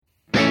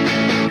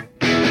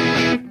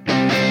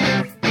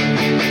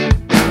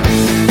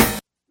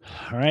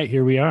All right,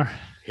 here we are.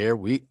 Here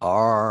we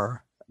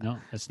are. No,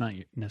 that's not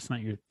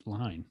your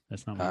line.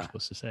 That's not what you're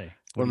supposed to say.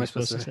 What am are I you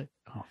supposed to say?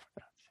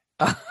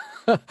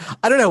 Oh,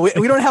 I don't know.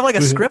 We don't have like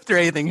a script or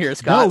anything here,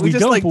 Scott. No, we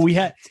just don't. like. But we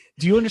had.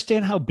 Do you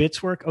understand how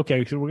bits work?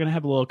 Okay, so we're gonna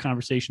have a little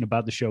conversation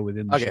about the show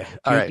within the show.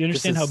 All right. Do you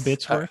understand how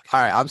bits work?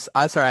 All right.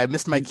 I'm sorry. I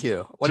missed my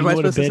cue. What do am you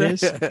I know supposed what a bit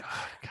to say? is?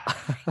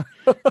 Oh,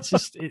 God. It's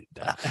just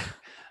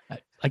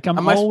like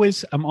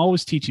I'm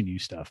always teaching you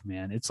stuff,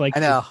 man. It's like I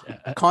know.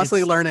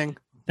 Constantly learning.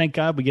 Thank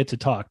God we get to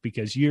talk,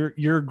 because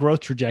your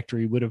growth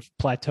trajectory would have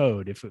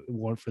plateaued if it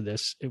weren't for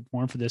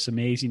this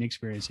amazing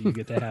experience that you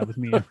get to have with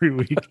me every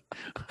week.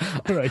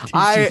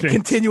 I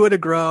continue to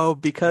grow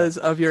because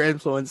of your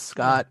influence,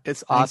 Scott.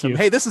 It's awesome.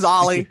 Hey, this is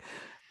Ollie,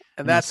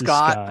 and that's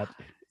Scott.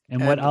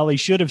 And what Ollie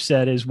should have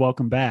said is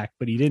 "Welcome back,"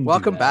 but he didn't.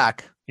 Welcome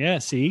back. Yeah,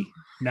 see,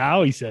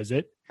 now he says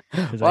it.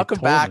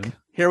 Welcome back.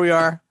 Here we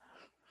are.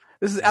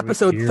 This is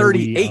episode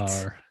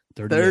 38.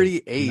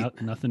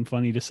 38. Nothing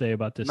funny to say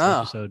about this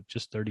episode.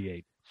 Just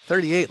 38.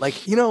 38. Like,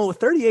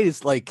 38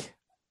 is like,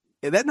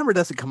 that number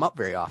doesn't come up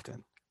very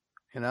often,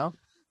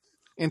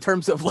 in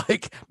terms of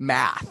like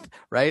math,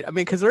 right? I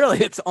mean, because really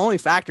its only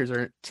factors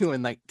are 2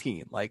 and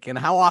 19. Like, and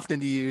how often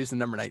do you use the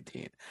number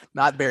 19?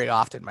 Not very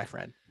often, my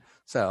friend.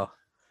 So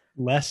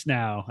less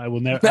now. I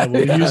will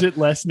use it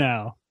less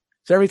now.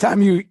 So every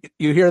time you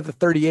hear the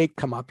 38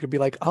 come up, you'll be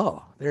like,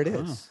 oh, there it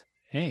is. Oh,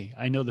 hey,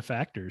 I know the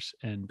factors,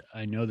 and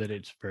I know that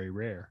it's very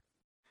rare.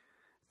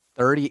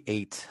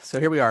 38. So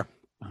here we are.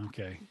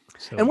 Okay.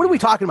 So, and what are we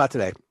talking about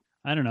today?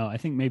 I don't know. I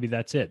think maybe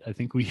that's it. I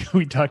think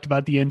we talked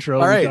about the intro.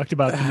 All right. We talked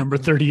about the number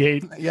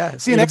 38. Yeah.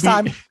 See you next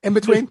time in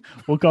between.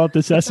 We'll call it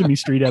the Sesame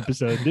Street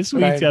episode. This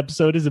week's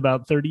episode is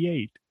about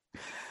 38.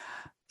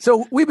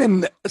 So we've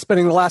been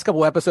spending the last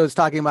couple of episodes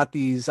talking about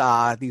these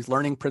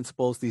learning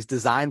principles, these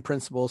design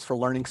principles for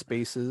learning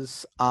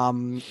spaces.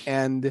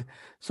 And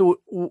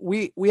so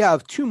we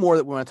have 2 more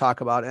that we want to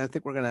talk about, and I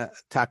think we're going to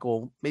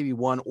tackle maybe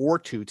 1 or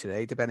 2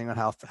 today, depending on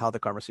how the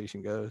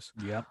conversation goes.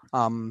 Yep.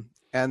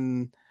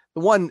 And the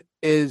one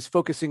is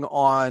focusing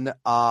on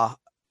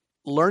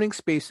learning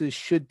spaces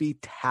should be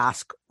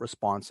task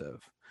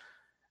responsive.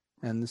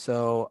 And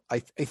so I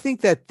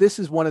think that this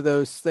is one of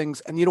those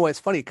things, and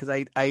it's funny because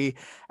I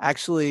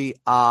actually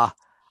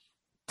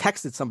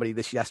texted somebody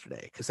this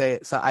yesterday, because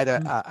I had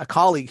a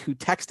colleague who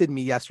texted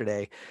me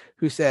yesterday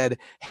who said,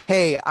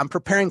 "Hey, I'm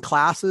preparing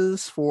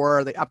classes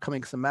for the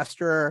upcoming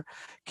semester.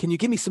 Can you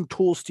give me some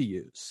tools to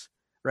use?"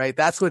 Right?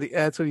 That's what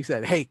he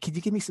said. Hey, can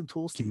you give me some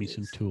tools to use? Give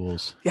me some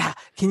tools. Yeah.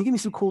 Can you give me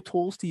some cool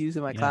tools to use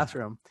in my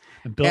classroom?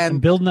 And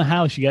building a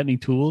house, you got any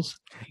tools?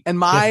 And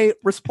my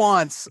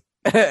response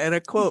and a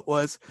quote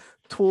was,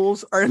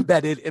 "Tools are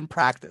embedded in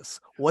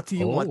practice. What do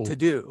you want to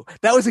do?"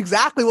 That was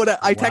exactly what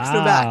I texted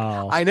him back.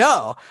 I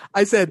know.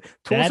 I said,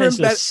 "Tools that are is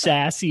embedded." A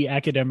sassy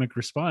academic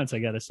response, I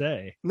got to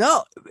say.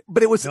 No,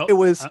 but it was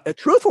a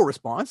truthful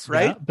response,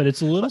 right? Yeah, but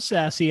it's a little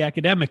sassy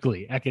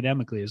academically.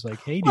 Academically, is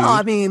like, "Hey, dude." Well,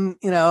 I mean,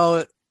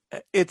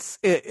 yes,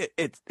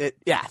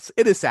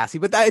 it is sassy,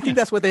 but I think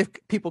that's what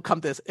people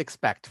come to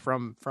expect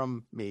from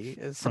me,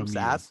 is some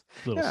sass.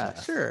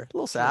 Sass. Sure, a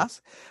little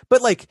sass.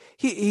 But like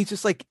he's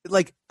just like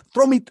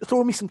throw me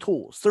some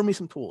tools.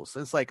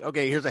 And it's like,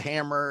 okay, here's a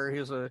hammer,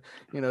 here's a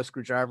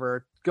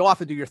screwdriver. Go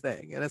off and do your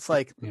thing. And it's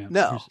like,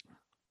 no,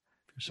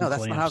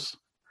 that's not how.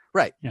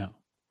 Right. Yeah.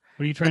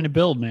 What are you trying to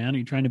build, man? Are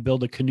you trying to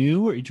build a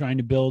canoe, or are you trying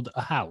to build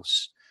a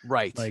house?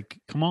 Right. Like,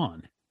 come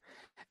on.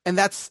 And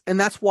that's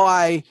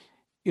why.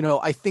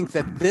 I think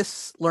that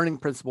this learning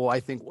principle,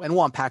 and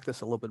we'll unpack this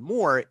a little bit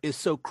more, is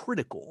so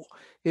critical,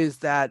 is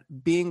that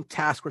being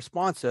task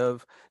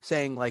responsive,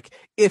 saying like,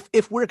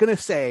 if we're going to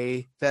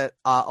say that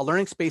a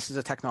learning space is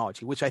a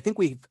technology, which I think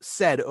we've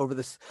said over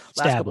this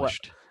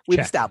established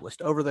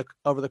over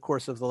the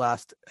course of the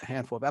last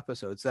handful of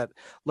episodes, that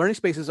learning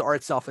spaces are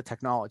itself a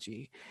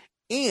technology,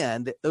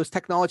 and those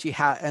technology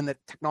has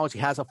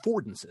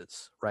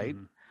affordances, right?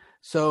 Mm-hmm.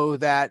 So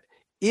that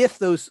if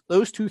those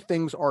 2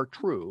 things are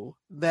true,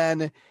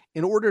 then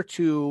in order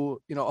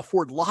to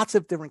afford lots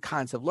of different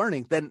kinds of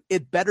learning, then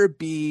it better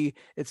be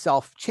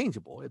itself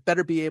changeable. It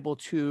better be able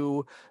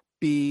to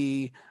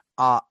be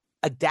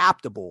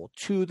adaptable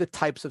to the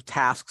types of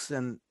tasks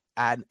and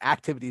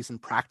activities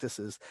and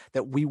practices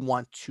that we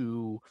want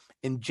to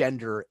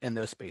engender in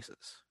those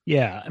spaces.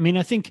 Yeah. I mean,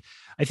 I think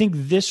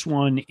this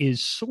one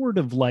is sort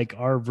of like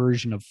our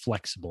version of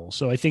flexible.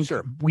 So I think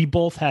we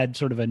both had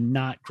sort of a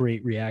not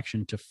great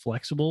reaction to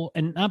flexible,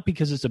 and not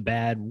because it's a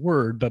bad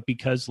word, but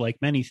because, like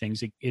many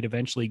things, it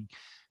eventually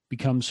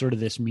becomes sort of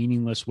this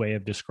meaningless way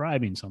of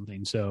describing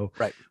something. So,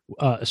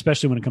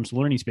 especially when it comes to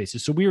learning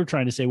spaces. So we were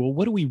trying to say, well,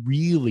 what do we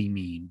really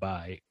mean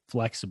by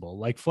flexible?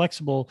 Like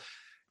flexible,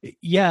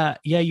 yeah,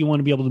 you want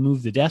to be able to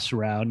move the desks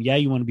around. Yeah,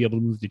 you want to be able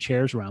to move the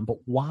chairs around, but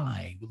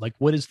why? Like,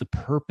 what is the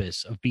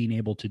purpose of being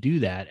able to do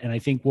that? And I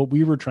think what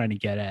we were trying to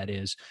get at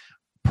is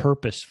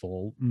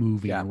purposeful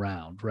moving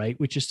around, right?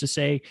 Which is to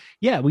say,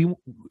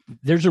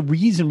 there's a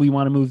reason we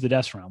want to move the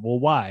desk around. Well,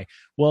 why?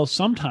 Well,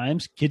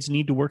 sometimes kids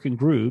need to work in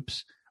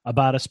groups.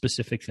 about a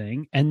specific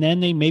thing, and then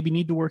they maybe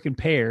need to work in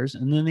pairs,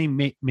 and then they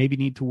maybe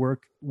need to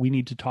work, we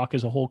need to talk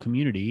as a whole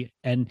community,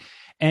 and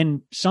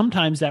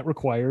sometimes that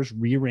requires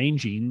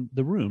rearranging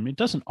the room. It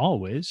doesn't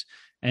always.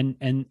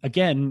 And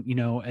again,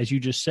 as you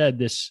just said,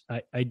 this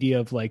idea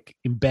of like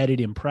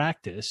embedded in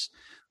practice,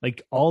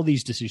 like all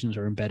these decisions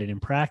are embedded in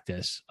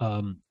practice.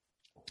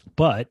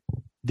 But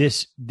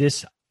this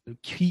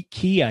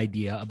key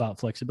idea about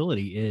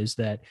flexibility is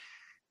that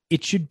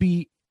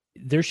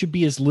there should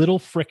be as little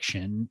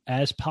friction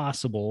as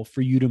possible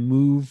for you to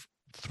move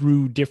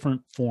through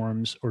different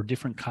forms or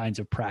different kinds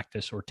of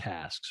practice or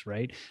tasks,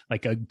 right?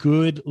 Like a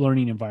good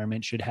learning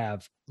environment should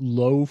have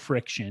low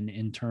friction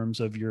in terms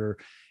of your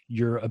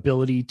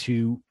ability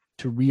to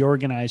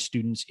reorganize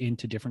students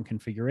into different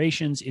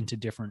configurations, into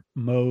different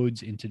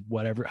modes, into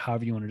whatever,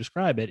 however you want to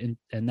describe it.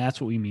 And that's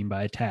what we mean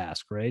by a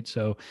task, right?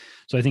 So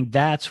I think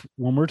that's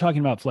when we're talking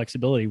about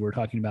flexibility, we're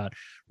talking about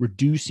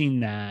reducing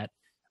that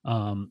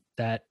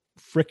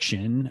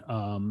friction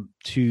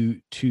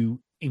to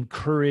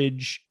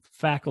encourage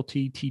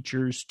faculty,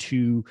 teachers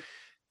to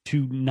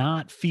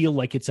not feel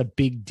like it's a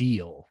big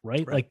deal,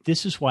 right? Like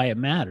this is why it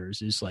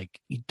matters, is like,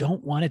 you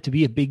don't want it to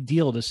be a big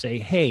deal to say,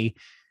 hey,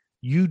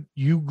 you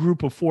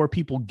group of 4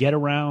 people get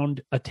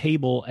around a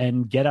table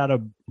and get out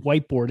a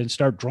whiteboard and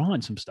start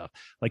drawing some stuff.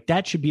 Like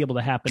that should be able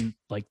to happen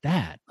like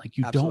that. Like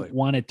you Absolutely. Don't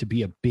want it to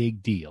be a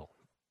big deal.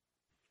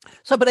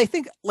 So, but I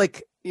think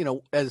like,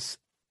 as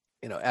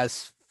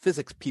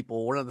physics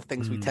people, one of the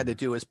things we tend to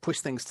do is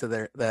push things to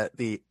the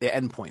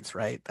endpoints,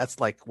 right? That's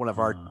like one of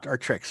our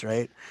tricks,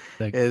 right?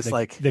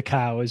 The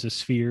cow is a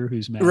sphere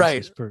whose mass right,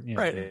 is per,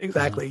 right,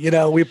 exactly.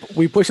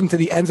 We push them to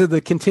the ends of the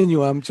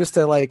continuum just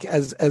to like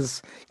as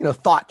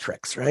thought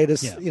tricks, right?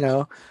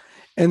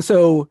 And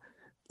so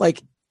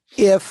like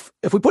if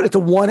we put it to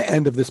one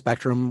end of the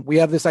spectrum, we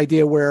have this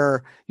idea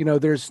where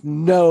there's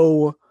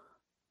no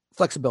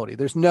flexibility.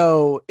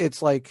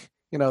 It's like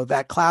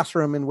that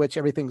classroom in which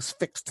everything's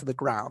fixed to the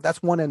ground.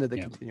 That's one end of the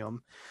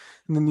continuum.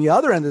 And then the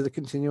other end of the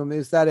continuum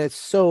is that it's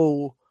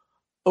so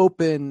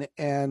open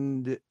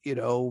and,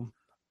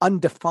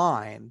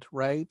 undefined,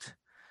 right?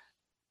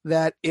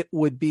 That it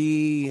would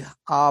be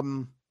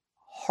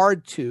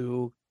hard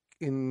to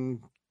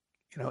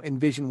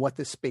envision what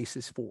this space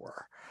is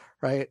for,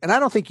 right? And I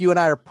don't think you and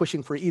I are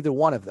pushing for either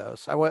one of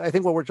those. I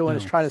think what we're doing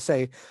is trying to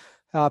say,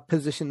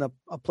 position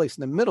a place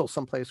in the middle,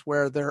 someplace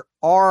where there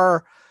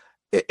are,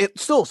 it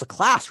still is a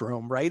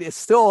classroom, right? It's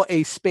still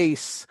a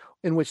space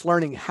in which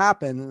learning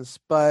happens,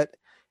 but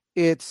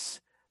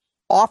it's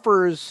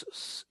offers,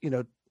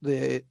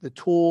 the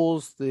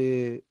tools,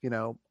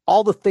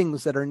 all the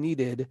things that are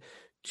needed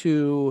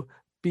to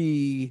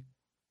be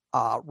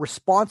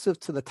responsive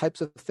to the types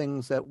of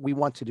things that we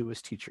want to do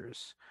as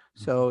teachers.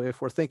 So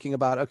if we're thinking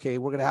about, okay,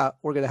 we're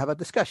gonna have a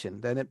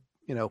discussion, then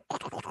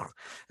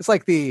it's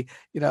like the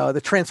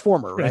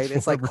transformer, right?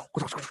 It's like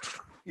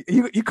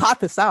you caught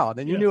the sound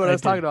and you knew what I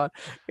was talking about.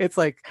 It's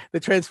like the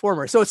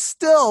transformer. So it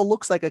still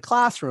looks like a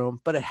classroom,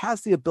 but it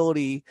has the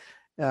ability,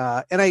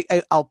 and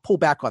I'll pull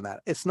back on that.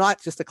 It's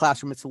not just a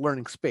classroom, it's a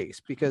learning space,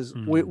 because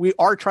we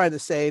are trying to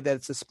say that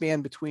it's a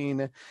span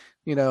between,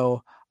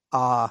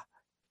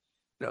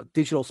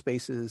 digital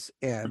spaces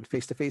and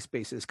face-to-face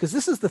spaces. Because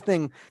this is the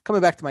thing,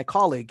 coming back to my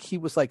colleague, he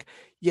was like,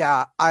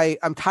 yeah,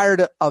 I'm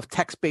tired of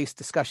text-based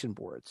discussion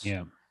boards.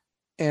 Yeah.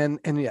 And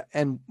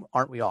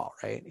aren't we all,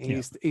 right?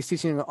 And he's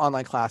teaching an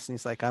online class, and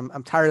he's like,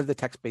 I'm tired of the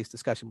text-based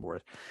discussion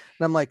board.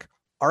 And I'm like,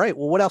 all right,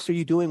 well, what else are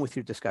you doing with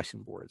your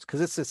discussion boards?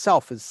 Because it's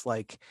itself is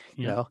like,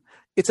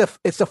 it's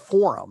a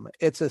forum.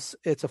 It's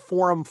a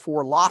forum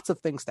for lots of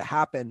things to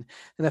happen.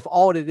 And if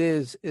all it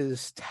is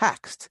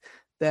text,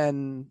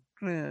 then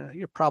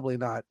you're probably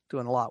not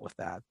doing a lot with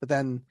that. But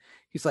then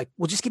he's like,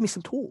 well, just give me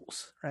some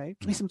tools, right?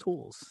 Give me some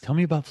tools. Tell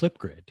me about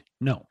Flipgrid.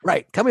 No.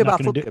 Right. Tell me about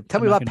Flipgrid.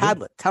 Tell me about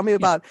Padlet. Tell me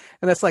about,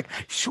 and it's like,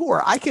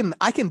 sure, I can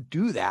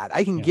do that.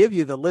 I can give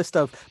you the list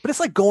of, but it's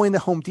like going to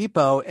Home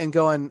Depot and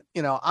going,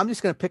 I'm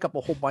just going to pick up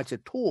a whole bunch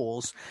of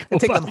tools and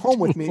take them home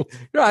with me.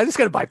 I'm just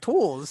going to buy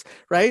tools.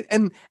 Right.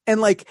 And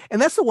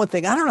that's the one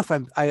thing, I don't know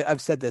if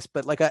I've said this,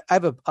 but like I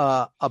have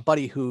a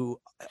buddy who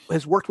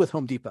has worked with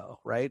Home Depot.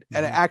 Right.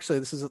 And actually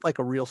this is like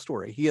a real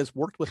story. He has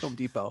worked with Home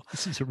Depot.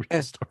 This is a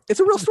real story. It's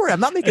a real story. I'm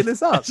not making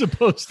this up. As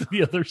opposed to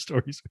the other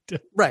stories we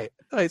did. Right.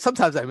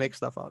 Sometimes I make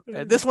stuff up.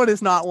 This one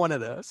is not one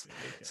of those.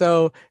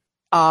 So,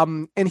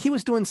 and he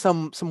was doing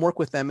some work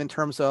with them in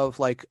terms of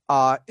like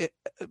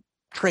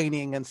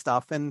training and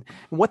stuff. And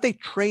what they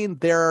train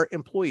their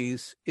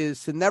employees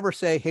is to never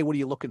say, "Hey, what are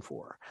you looking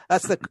for?"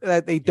 That's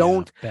they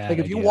don't like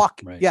if you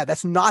walk. Right. Yeah,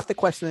 that's not the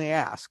question they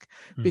ask,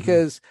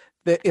 because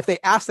if they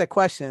ask that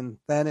question,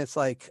 then it's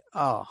like,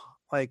 oh.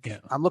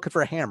 I'm looking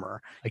for a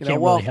hammer. I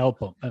can't really help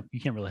them. You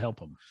can't really help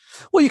them.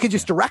 Well, you can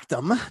just direct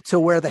them to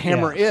where the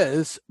hammer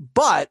is.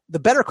 But the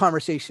better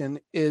conversation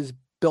is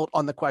built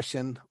on the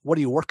question, what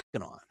are you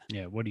working on?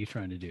 Yeah. What are you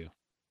trying to do?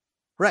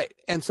 Right.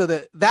 And so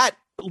that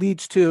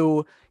leads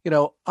to,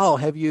 oh,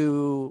 have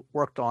you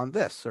worked on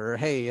this? Or,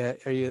 hey,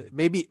 are you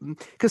maybe,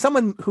 because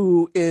someone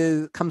who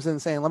comes in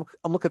saying,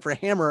 I'm looking for a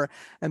hammer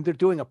and they're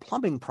doing a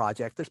plumbing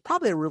project, there's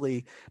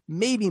probably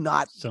maybe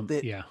not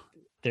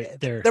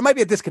there might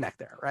be a disconnect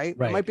there, right?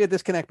 There might be a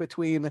disconnect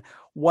between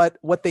what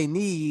they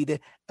need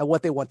and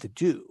what they want to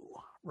do.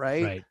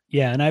 Right.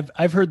 Yeah. And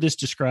I've heard this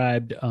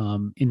described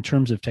in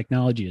terms of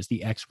technology as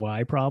the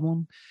XY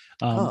problem,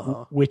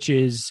 which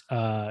is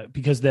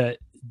because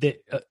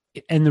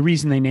and the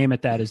reason they name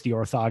it that is the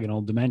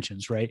orthogonal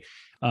dimensions, right?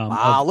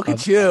 Wow, look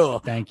at you.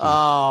 Thank you.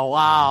 Oh,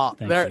 wow.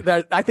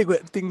 There, I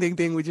think ding, ding,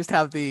 ding. We just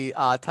have the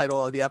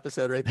title of the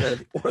episode right there.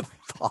 The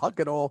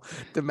orthogonal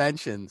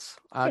dimensions.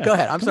 Go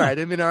ahead. I'm sorry. I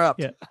didn't mean to interrupt.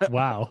 Yeah.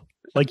 Wow.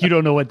 Like you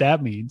don't know what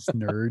that means,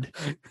 nerd.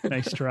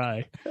 Nice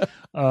try.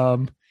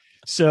 But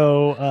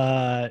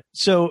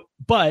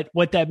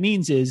what that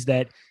means is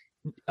that,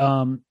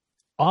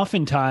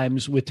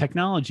 oftentimes with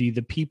technology,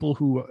 the people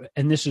who,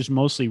 and this is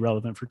mostly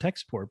relevant for tech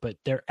support, but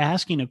they're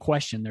asking a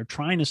question, they're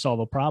trying to solve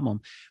a problem,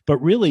 but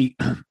really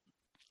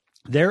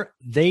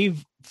they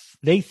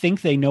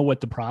think they know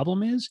what the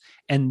problem is,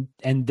 and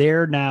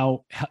they're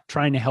now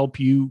trying to help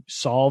you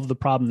solve the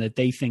problem that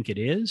they think it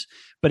is.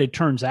 But it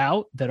turns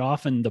out that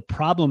often the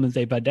problem that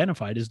they've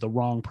identified is the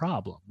wrong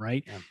problem,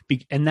 right? Yeah.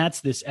 And that's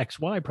this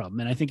XY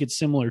problem. And I think it's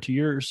similar to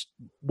yours,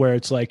 where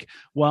it's like,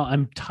 well,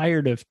 I'm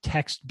tired of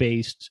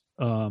text-based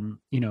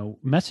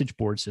message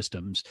board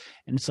systems.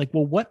 And it's like,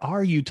 well, what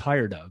are you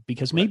tired of?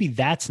 Because maybe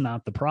that's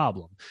not the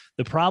problem.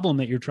 The problem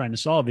that you're trying to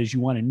solve is you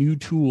want a new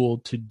tool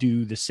to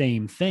do the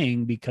same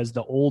thing because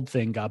the old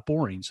thing got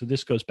boring. So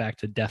this goes back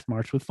to Death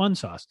March with Fun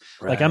Sauce.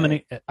 Right.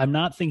 Like I'm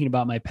not thinking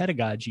about my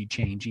pedagogy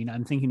changing.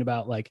 I'm thinking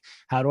about like,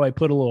 how do I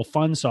put a little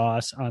fun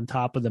sauce on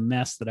top of the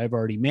mess that I've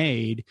already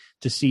made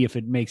to see if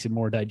it makes it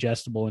more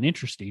digestible and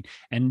interesting?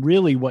 And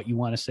really what you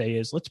want to say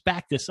is, let's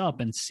back this up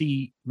and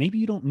see, maybe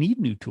you don't need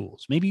new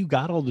tools. Maybe you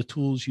got all the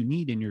tools you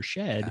need in your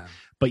shed,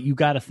 but you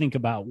got to think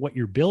about what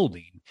you're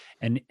building.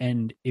 And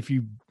if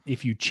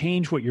you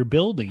change what you're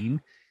building,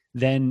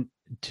 then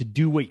to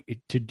do what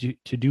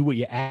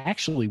you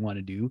actually want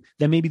to do,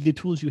 then maybe the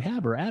tools you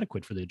have are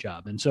adequate for the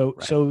job. And so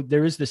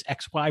there is this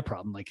XY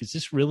problem. Like, is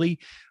this really,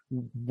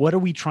 what are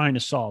we trying to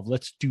solve?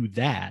 Let's do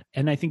that.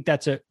 And I think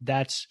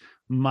that's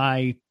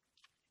my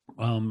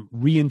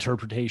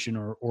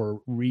reinterpretation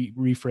or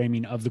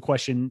reframing of the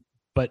question,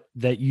 but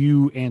that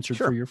you answered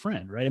for your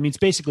friend, right? I mean, it's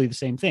basically the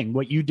same thing.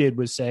 What you did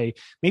was say,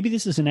 maybe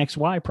this is an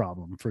XY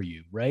problem for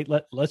you, right?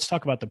 Let's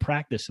talk about the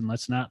practice and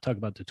let's not talk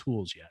about the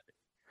tools yet.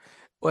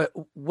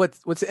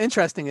 What's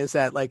interesting is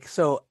that, like,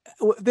 so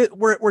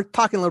we're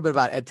talking a little bit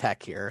about ed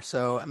tech here.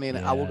 So, I mean,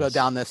 yes. I will go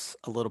down this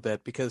a little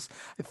bit because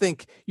I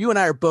think you and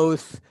I are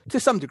both, to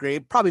some degree,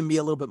 probably me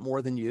a little bit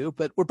more than you,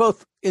 but we're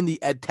both in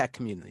the ed tech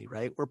community,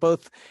 right? We're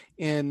both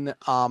in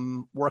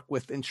work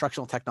with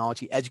instructional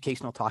technology,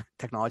 educational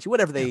technology,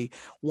 whatever they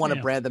want to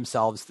brand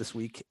themselves this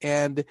week,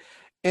 and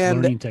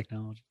learning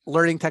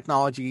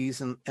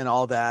technologies and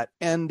all that.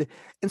 And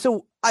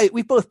so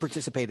we've both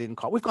participated in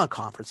we've gone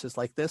conferences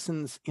like this,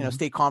 and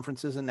state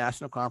conferences and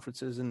national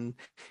conferences, and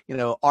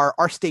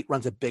our state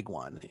runs a big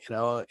one,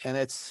 and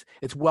it's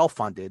well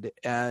funded,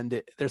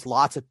 and there's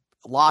lots of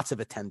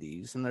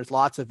attendees, and there's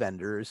lots of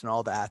vendors and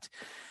all that.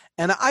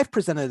 And I've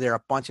presented there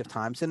a bunch of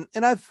times, and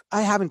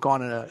I haven't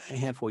gone in a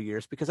handful of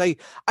years because I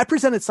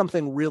presented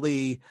something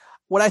really,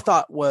 what I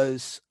thought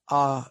was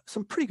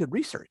some pretty good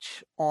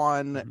research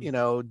on,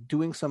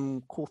 doing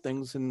some cool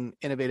things and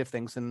innovative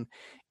things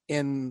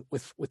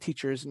with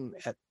teachers and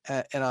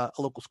at a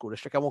local school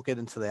district. I won't get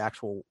into the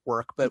actual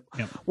work, but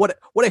what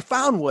I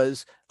found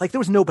was, like, there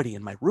was nobody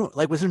in my room.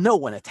 Like, no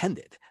one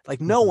attended.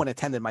 Like, no one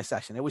attended my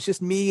session. It was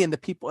just me and the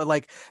people,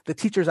 like the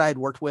teachers I had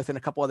worked with and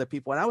a couple other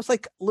people. And I was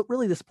like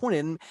really disappointed.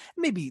 And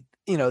maybe,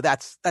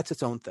 that's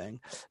its own thing.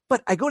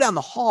 But I go down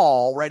the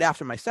hall right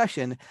after my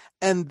session,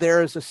 and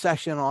there's a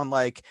session on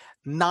like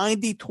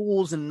 90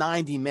 tools in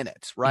 90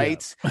 minutes,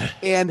 right? Yeah.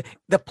 And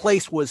the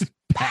place was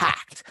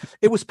packed.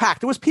 It was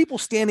packed. There was people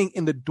standing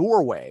in the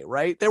doorway,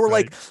 right? They were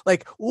like,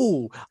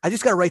 ooh, I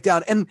just got to write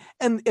down. And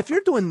if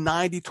you're doing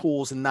 90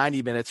 tools in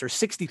 90 minutes or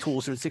 60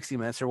 tools in 60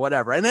 minutes or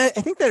whatever, and I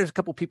think there's a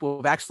couple of people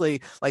who've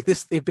actually, like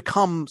this, they've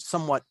become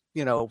somewhat,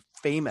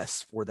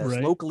 famous for this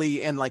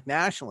locally and like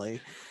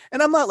nationally.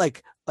 And I'm not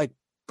like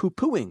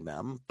poo-pooing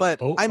them, but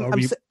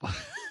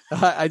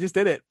I just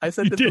did it. I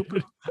said the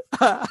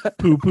poo-poo.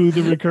 Poo-poo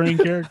the recurring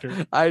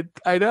character. I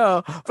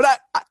know, but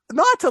I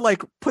not to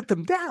like put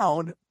them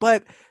down,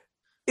 but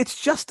it's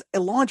just a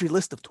laundry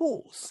list of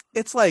tools.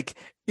 It's like,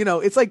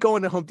 it's like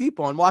going to Home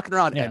Depot and walking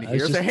around and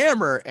here's a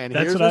hammer and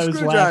here's a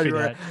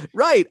screwdriver.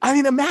 Right. I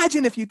mean,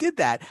 imagine if you did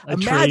that.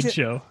 Trade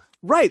show.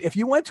 Right. If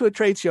you went to a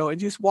trade show and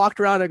just walked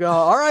around and go,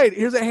 all right,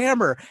 here's a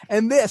hammer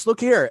and this, look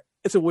here.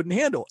 It's a wooden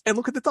handle. And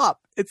look at the top.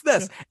 It's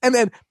this. Yeah. And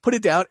then put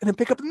it down and then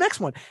pick up the next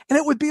one. And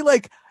it would be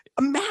like,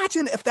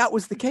 imagine if that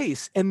was the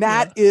case. And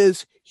that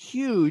is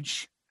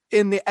huge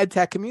in the ed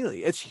tech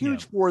community. It's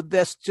huge for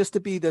this, just to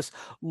be this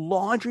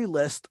laundry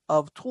list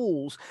of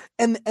tools.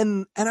 And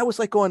I was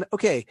like going,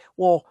 okay,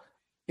 well,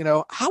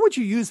 how would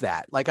you use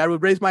that? Like I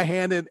would raise my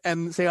hand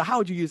and say, how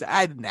would you use it?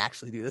 I didn't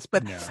actually do this,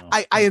 but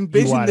I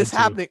envisioned this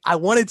happening. I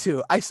wanted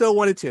to. I so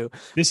wanted to.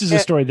 This is a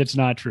story that's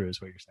not true,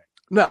 is what you're saying.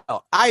 No,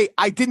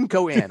 I didn't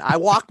go in. I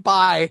walked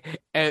by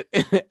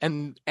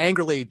and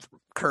angrily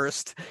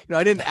cursed.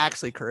 I didn't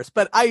actually curse,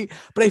 but I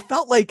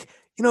felt like,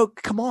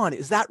 come on,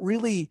 is that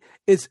really,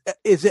 is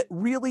it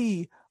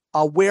really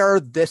where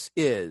this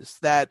is,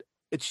 that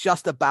it's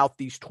just about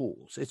these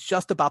tools. It's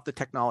just about the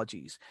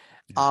technologies.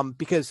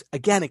 Because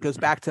again, it goes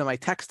back to my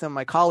text to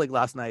my colleague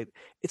last night.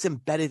 It's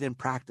embedded in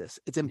practice.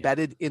 It's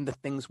embedded in the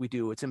things we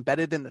do. It's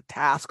embedded in the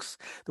tasks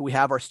that we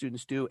have our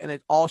students do. And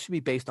it all should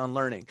be based on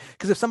learning.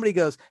 Because if somebody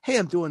goes, hey,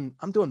 I'm doing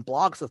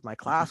blogs with my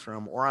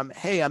classroom, or I'm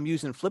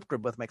using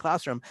Flipgrid with my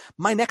classroom,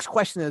 my next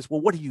question is,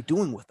 well, what are you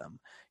doing with them?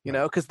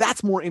 Because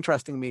that's more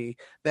interesting to me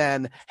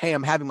than, hey,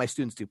 I'm having my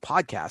students do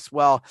podcasts.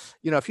 Well,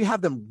 if you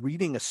have them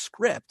reading a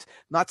script,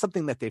 not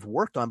something that they've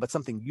worked on, but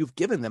something you've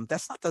given them,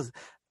 that's not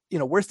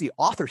where's the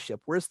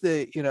authorship? Where's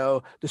the,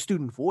 the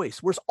student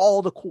voice? Where's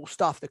all the cool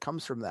stuff that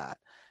comes from that?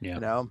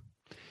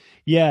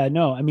 Yeah,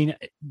 no, I mean,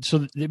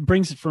 so it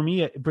brings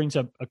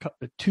up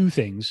two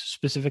things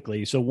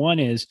specifically. So one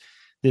is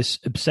this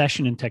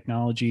obsession in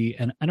technology,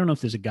 and I don't know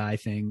if there's a guy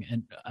thing,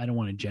 and I don't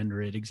want to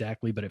gender it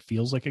exactly, but it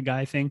feels like a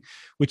guy thing,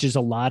 which is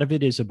a lot of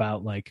it is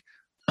about like,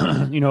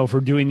 if we're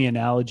doing the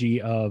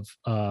analogy of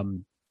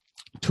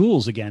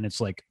tools again,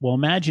 it's like, well,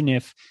 imagine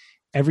if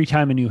every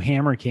time a new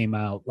hammer came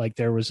out, like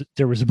there was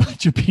a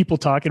bunch of people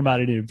talking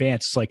about it in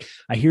advance. It's like,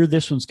 I hear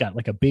this one's got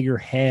like a bigger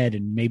head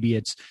and maybe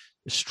it's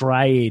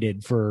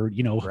striated for,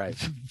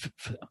 right.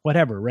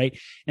 Whatever. Right.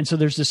 And so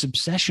there's this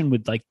obsession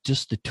with like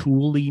just the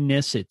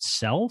tooliness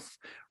itself.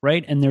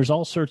 Right. And there's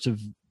all sorts of,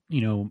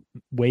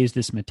 ways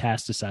this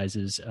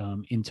metastasizes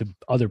into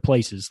other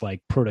places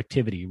like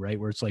productivity, right?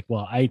 Where it's like,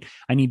 well, I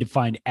need to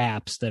find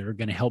apps that are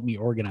going to help me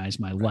organize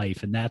my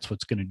life. And that's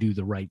what's going to do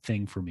the right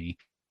thing for me.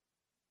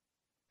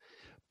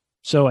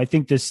 So I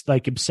think this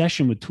like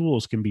obsession with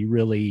tools can be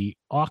really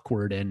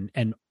awkward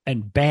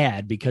and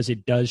bad, because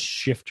it does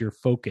shift your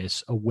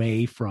focus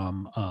away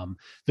from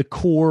the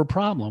core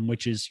problem,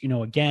 which is,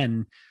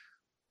 again,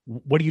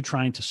 what are you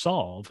trying to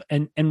solve?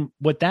 And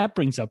what that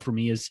brings up for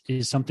me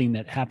is something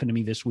that happened to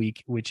me this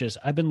week, which is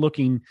I've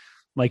been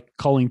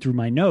calling through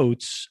my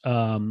notes,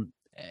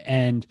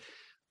 and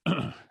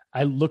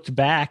I looked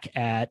back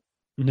at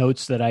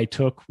notes that I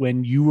took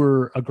when you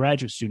were a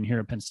graduate student here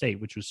at Penn State,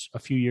 which was a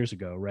few years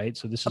ago, right?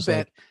 So this was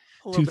like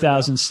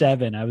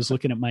 2007. I was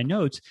looking at my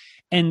notes,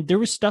 and there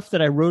was stuff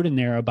that I wrote in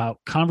there about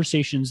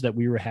conversations that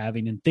we were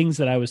having and things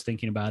that I was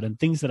thinking about and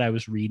things that I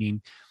was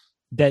reading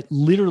that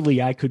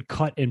literally I could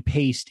cut and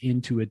paste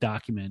into a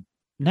document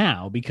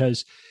now,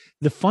 because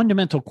the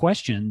fundamental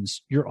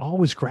questions you're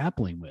always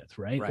grappling with,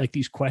 right? Like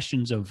these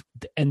questions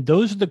and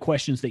those are the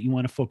questions that you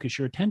want to focus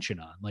your attention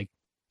on. Like,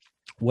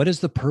 what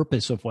is the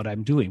purpose of what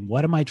I'm doing?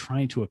 What am I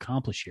trying to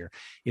accomplish here?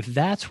 If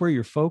that's where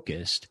you're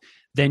focused,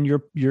 then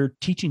your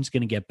teaching's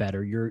going to get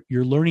better. Your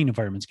learning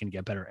environment's going to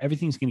get better.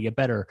 Everything's going to get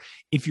better.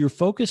 If you're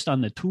focused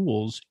on the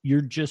tools,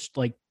 you're just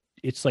like,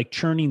 it's like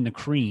churning the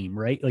cream,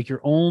 right? Like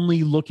you're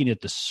only looking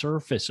at the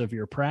surface of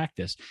your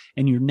practice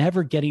and you're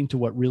never getting to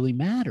what really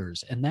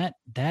matters. And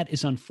that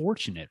is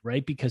unfortunate,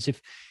 right? Because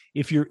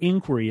if your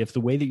inquiry, if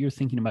the way that you're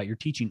thinking about your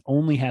teaching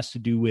only has to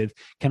do with,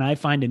 can I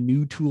find a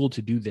new tool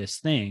to do this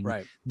thing?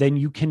 Right. Then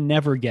you can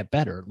never get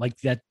better. Like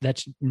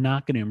that's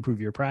not going to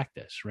improve your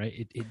practice,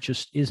 right? It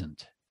just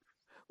isn't.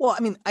 Well,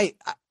 I mean,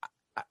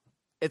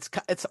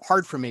 it's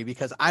hard for me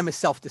because I'm a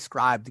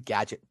self-described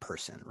gadget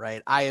person,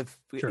 right? I've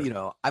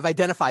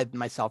identified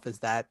myself as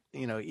that,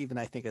 even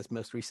I think as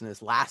most recent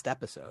as last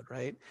episode,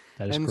 right?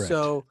 That is correct.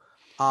 So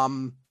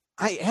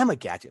I am a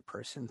gadget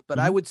person, but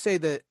I would say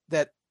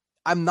that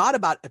I'm not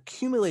about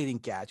accumulating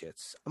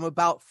gadgets. I'm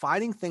about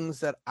finding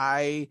things that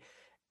I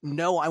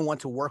know I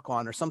want to work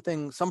on, or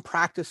some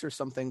practice or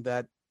something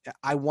that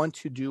I want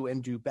to do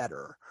and do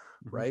better,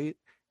 right?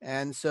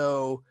 And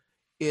so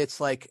it's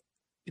like,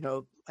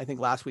 I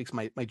think last week's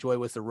my joy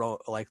was the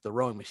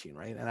rowing machine,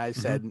 right? And I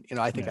said,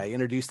 I think I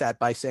introduced that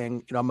by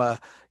saying, I'm a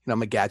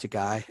gadget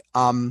guy.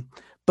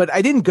 But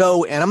I didn't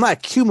go, and I'm not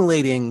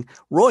accumulating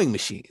rowing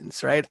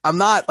machines, right? I'm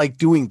not like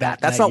doing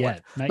that. That's not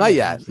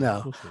yet.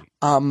 No.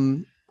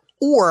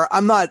 Or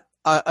I'm not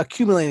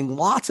accumulating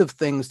lots of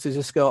things to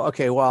just go,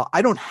 okay, well,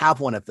 I don't have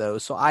one of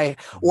those. So I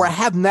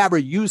have never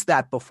used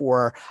that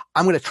before.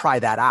 I'm going to try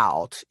that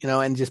out,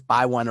 and just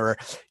buy one,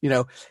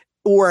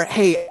 or,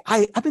 hey,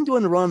 I've been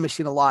doing the rowing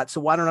machine a lot, so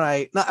why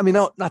don't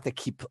not to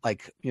keep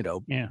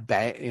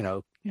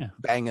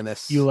banging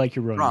this. You like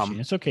your rowing machine.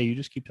 It's okay. You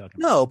just keep talking.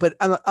 No, but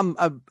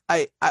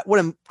what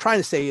I'm trying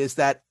to say is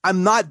that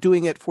I'm not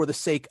doing it for the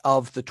sake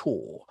of the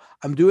tool.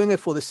 I'm doing it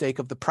for the sake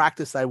of the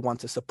practice that I want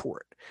to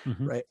support,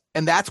 right?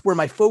 And that's where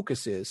my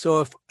focus is.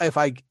 So if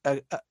I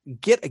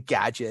get a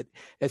gadget,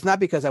 it's not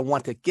because I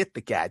want to get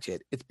the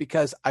gadget. It's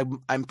because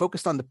I'm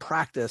focused on the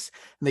practice,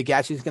 and the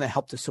gadget is going to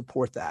help to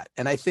support that.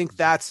 And I think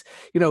that's,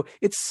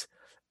 it's.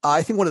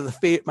 I think one of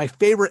my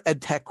favorite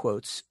ed tech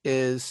quotes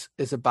is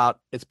about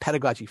it's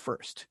pedagogy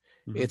first.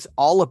 Mm-hmm. It's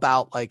all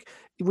about like,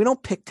 we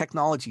don't pick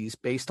technologies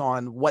based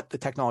on what the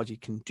technology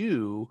can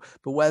do,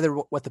 but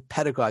what the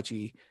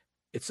pedagogy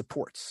it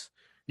supports.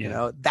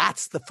 Yeah.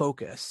 That's the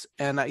focus.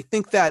 And I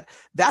think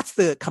that's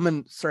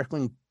the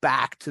circling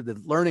back to the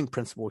learning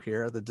principle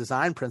here, the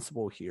design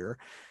principle here,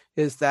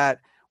 is that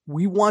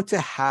we want to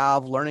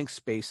have learning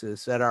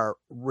spaces that are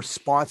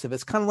responsive.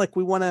 It's kind of like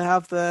we want to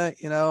have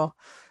the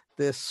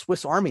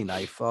Swiss Army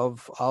knife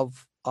of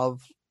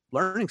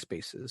learning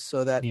spaces,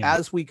 so that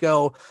as we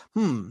go,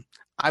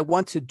 I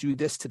want to do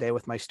this today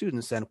with my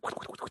students, and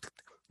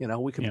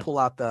we can pull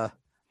out the,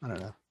 I don't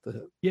know.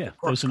 That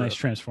was a nice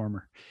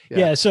transformer.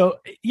 So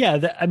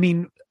I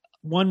mean,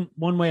 one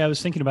way I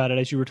was thinking about it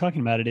as you were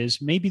talking about it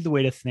is maybe the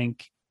way to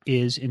think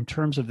is in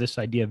terms of this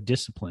idea of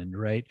discipline,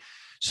 right?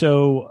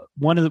 So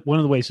one of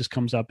the ways this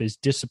comes up is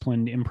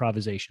disciplined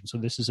improvisation. So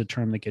this is a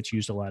term that gets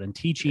used a lot in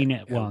teaching.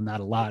 Well,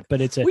 not a lot,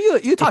 but it's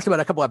you talked about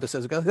it a couple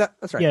episodes ago.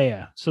 That's right.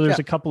 Yeah. So there's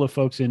a couple of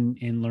folks in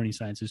learning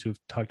sciences who've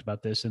talked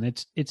about this, and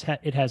it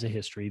has a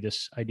history,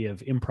 this idea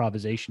of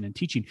improvisation and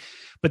teaching.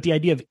 But the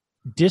idea of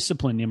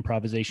disciplined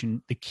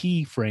improvisation, the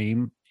key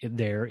frame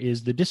there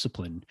is the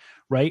discipline,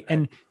 right?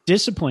 And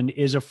discipline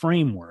is a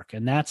framework,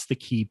 and that's the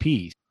key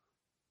piece.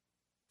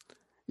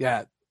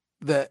 Yeah.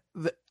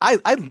 I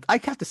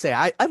have to say,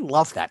 I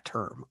love that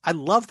term. I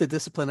love the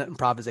discipline and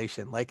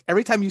improvisation. Like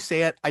every time you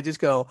say it, I just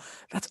go,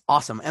 that's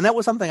awesome. And that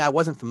was something I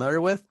wasn't familiar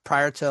with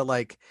prior to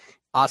like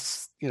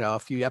us, a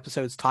few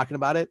episodes talking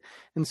about it.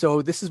 And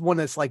so this is one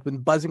that's like been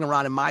buzzing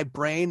around in my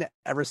brain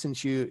ever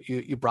since you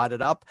brought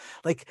it up.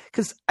 Like,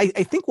 cause I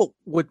think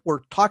what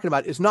we're talking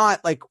about is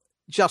not like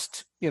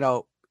just,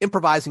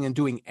 improvising and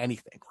doing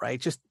anything, right?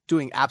 Just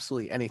doing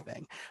absolutely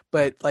anything,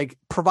 but like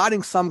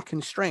providing some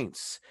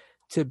constraints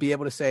to be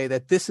able to say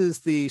that this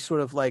is the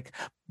sort of like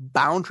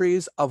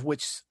boundaries of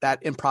which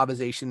that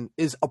improvisation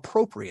is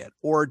appropriate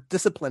or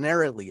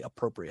disciplinarily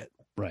appropriate.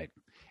 Right.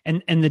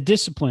 And the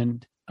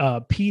disciplined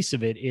piece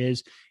of it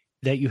is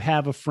that you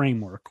have a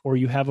framework, or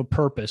you have a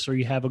purpose, or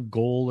you have a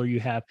goal, or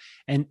you have,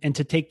 and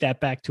to take that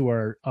back to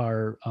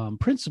our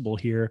principle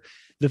here,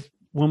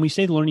 when we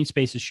say the learning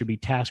spaces should be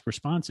task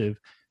responsive,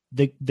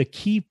 the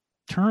key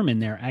term in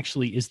there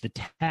actually is the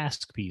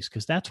task piece,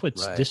 because that's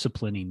what's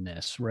disciplining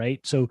this, right?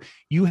 So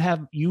you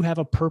have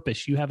a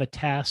purpose, you have a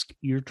task,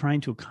 you're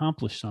trying to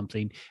accomplish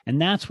something, and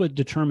that's what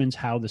determines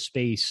how the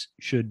space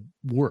should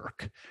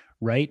work,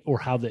 right?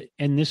 Or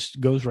and this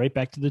goes right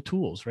back to the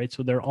tools, right?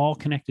 So they're all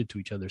connected to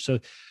each other. So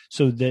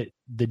the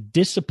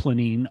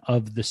disciplining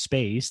of the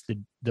space,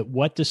 that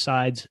what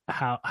decides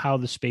how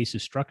the space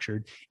is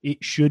structured,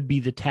 it should be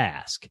the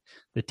task.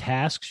 The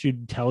task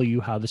should tell you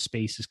how the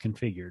space is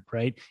configured,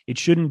 right? It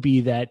shouldn't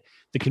be that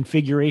the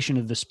configuration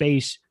of the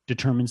space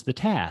determines the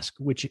task,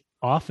 which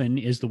often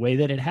is the way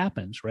that it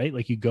happens, right?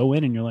 Like you go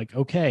in and you're like,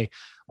 okay,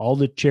 all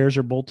the chairs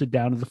are bolted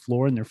down to the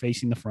floor and they're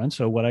facing the front.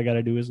 So what I got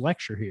to do is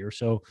lecture here.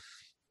 So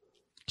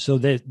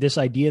this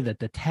idea that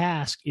the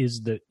task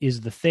is the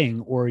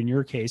thing, or in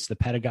your case, the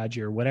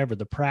pedagogy or whatever,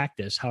 the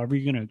practice, however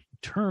you're going to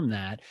term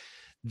that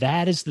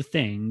is the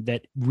thing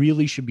that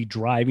really should be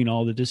driving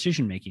all the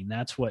decision making.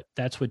 That's what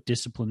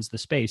disciplines the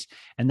space.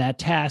 And that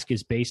task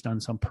is based on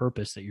some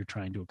purpose that you're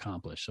trying to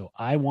accomplish. So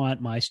I want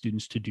my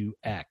students to do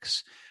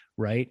X,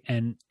 right?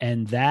 And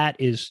that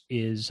is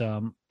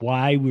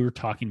why we were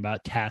talking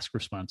about task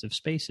responsive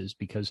spaces,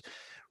 because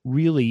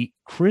really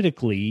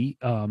critically,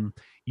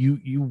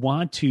 you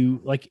want to,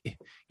 like,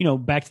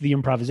 back to the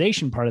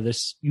improvisation part of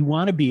this, you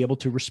want to be able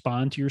to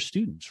respond to your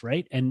students,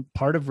 right? And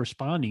part of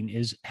responding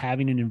is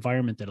having an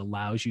environment that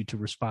allows you to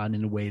respond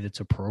in a way that's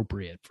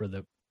appropriate for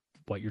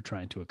what you're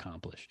trying to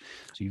accomplish.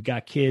 So you've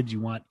got kids,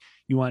 you want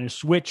to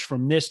switch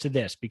from this to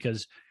this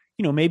because,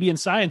 maybe in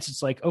science,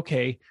 it's like,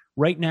 okay,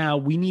 right now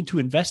we need to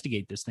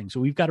investigate this thing. So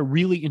we've got a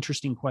really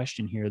interesting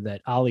question here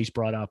that Ollie's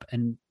brought up,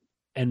 and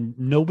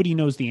nobody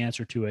knows the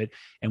answer to it.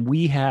 And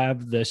we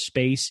have the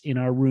space in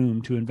our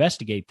room to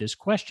investigate this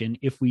question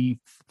if we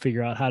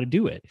figure out how to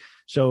do it.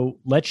 So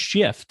let's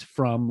shift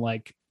from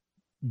like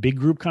big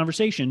group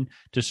conversation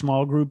to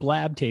small group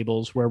lab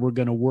tables where we're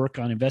going to work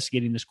on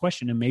investigating this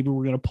question. And maybe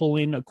we're going to pull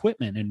in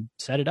equipment and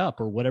set it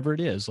up or whatever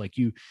it is. Like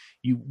you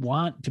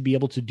want to be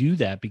able to do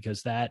that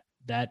because that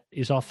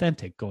is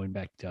authentic, going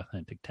back to the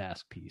authentic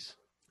task piece.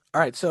 All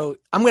right. So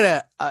I'm going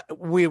to,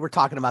 we were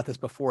talking about this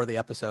before the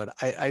episode.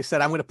 I said,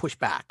 I'm going to push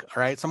back.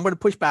 All right. So I'm going to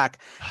push back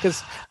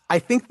because I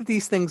think that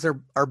these things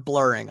are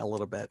blurring a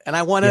little bit. And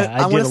I want to,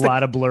 I did a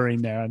lot of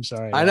blurring there. I'm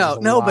sorry. I know.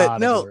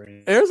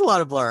 There's a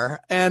lot of blur.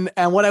 And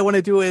what I want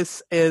to do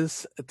is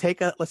let's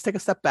take a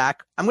step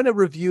back. I'm going to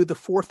review the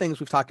 4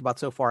 things we've talked about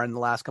so far in the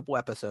last couple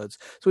episodes.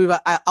 So we've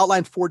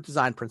outlined 4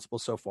 design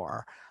principles so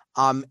far.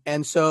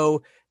 And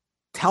so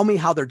tell me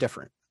how they're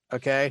different.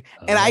 Okay.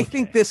 And I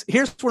think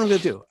here's what I'm going to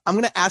do. I'm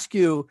going to ask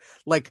you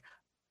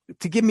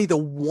to give me the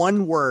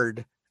one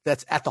word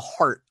that's at the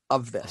heart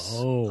of this.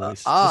 This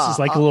is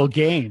like a little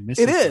game.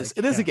 It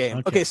is a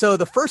game. Okay. So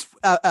the first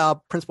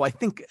principle I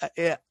think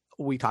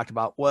we talked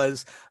about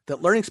was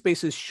that learning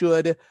spaces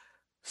should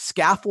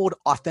scaffold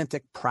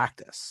authentic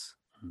practice.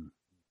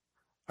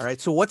 All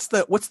right. So what's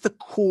the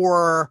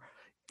core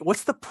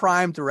what's the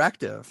prime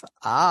directive?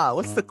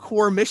 What's the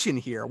core mission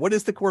here? What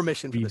is the core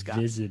mission for this guy?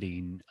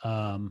 Revisiting.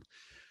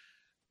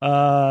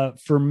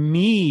 For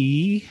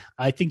me,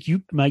 I think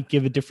you might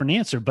give a different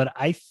answer, but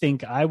I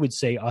think I would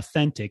say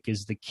authentic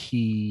is the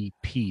key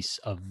piece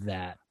of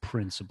that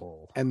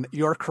principle. And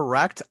you're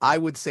correct. I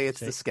would say it's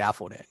the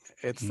scaffolding.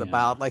 It's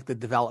about like the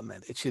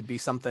development. It should be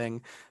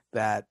something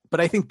that, but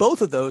I think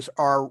both of those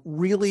are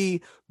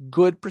really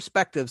good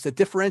perspectives that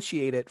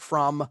differentiate it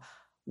from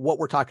what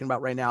we're talking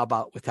about right now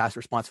about with task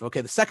responsive.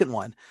 Okay. The second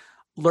one,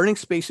 learning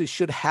spaces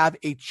should have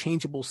a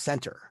changeable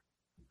center.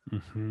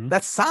 Mm-hmm.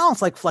 That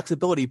sounds like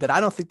flexibility, but I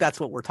don't think that's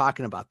what we're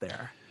talking about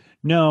there.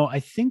 No,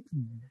 I think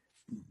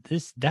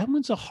that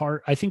one's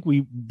I think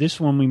this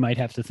one we might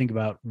have to think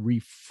about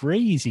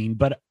rephrasing,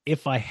 but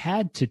if I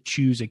had to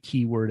choose a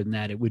keyword in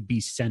that, it would be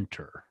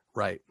center.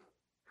 Right.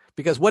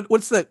 Because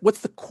what's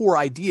the core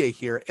idea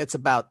here? It's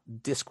about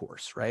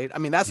discourse, right? I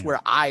mean, that's where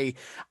I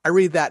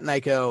read that and I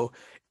go,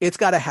 it's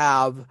got to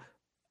have,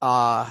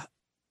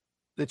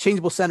 the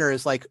changeable center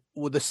is like,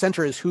 well, the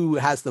center is who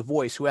has the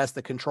voice, who has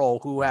the control,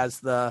 who has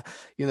the,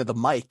 the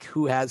mic,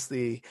 who has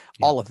the,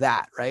 all of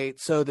that. Right.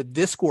 So the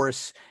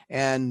discourse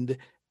and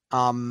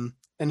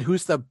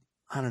who's the,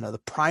 I don't know, the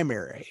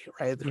primary,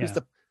 right? Who's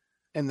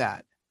in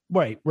that.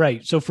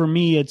 Right. So for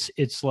me,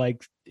 it's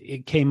like,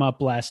 it came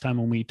up last time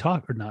when we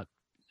talked, or not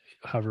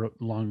however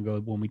long ago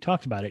when we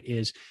talked about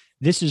it,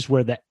 this is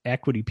where the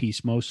equity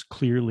piece most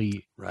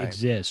clearly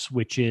exists,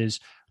 which is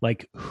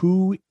like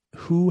who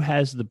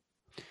has the,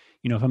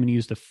 if I'm going to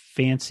use the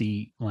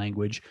fancy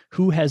language,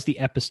 who has the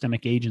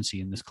epistemic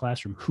agency in this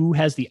classroom? Who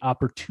has the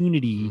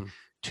opportunity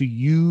to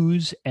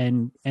use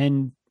and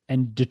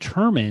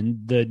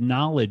determine the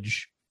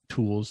knowledge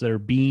tools that are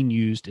being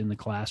used in the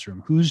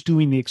classroom? Who's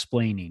doing the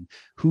explaining?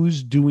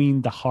 Who's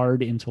doing the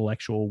hard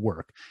intellectual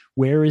work?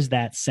 Where is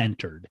that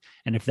centered?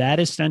 And if that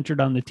is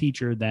centered on the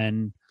teacher,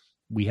 then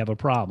we have a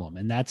problem.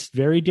 And that's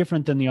very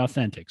different than the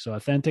authentic. So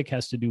authentic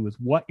has to do with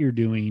what you're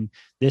doing.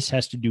 This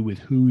has to do with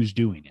who's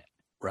doing it.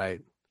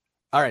 Right.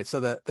 All right. So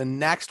the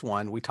next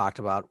one we talked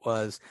about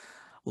was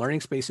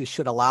learning spaces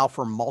should allow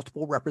for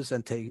multiple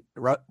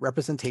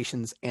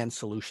representations and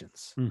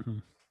solutions. Mm-hmm.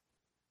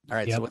 All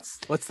right. So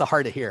what's the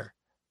heart of here?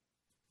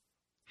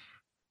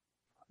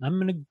 I'm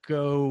going to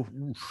go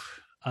with,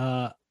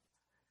 I'm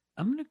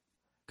going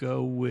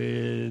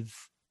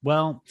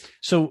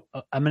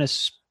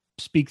to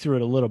speak through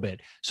it a little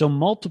bit. So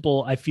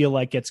multiple, I feel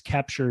like gets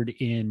captured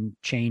in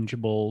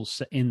changeable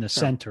in the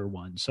center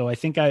one. So I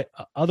think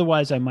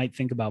otherwise I might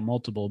think about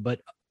multiple,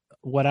 but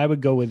what I would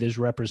go with is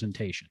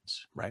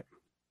representations. Right.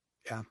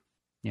 Yeah.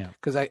 Yeah.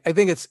 Because I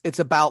think it's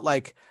about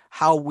like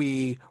how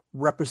we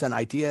represent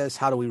ideas.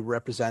 How do we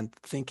represent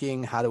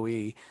thinking? How do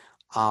we,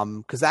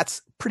 because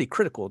that's pretty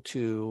critical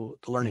to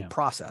the learning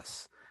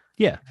process.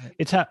 Yeah.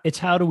 It's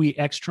how do we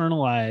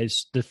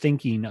externalize the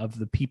thinking of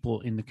the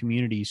people in the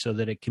community so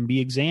that it can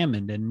be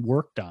examined and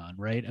worked on,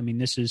 right? I mean,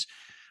 this is,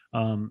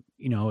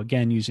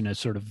 again, using a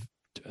sort of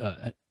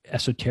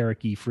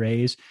esoteric-y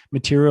phrase,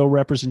 material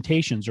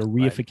representations or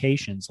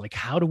reifications. Like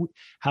how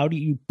do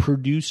you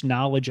produce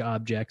knowledge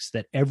objects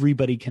that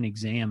everybody can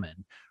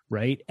examine,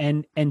 right?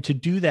 And to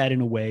do that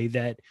in a way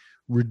that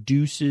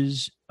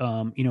reduces,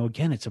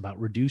 again, it's about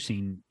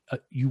reducing.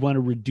 You want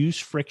to reduce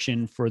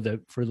friction for the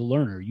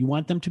learner. You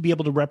want them to be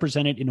able to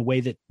represent it in a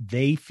way that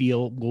they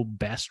feel will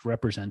best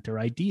represent their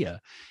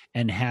idea,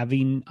 and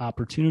having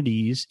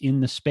opportunities in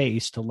the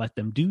space to let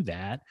them do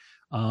that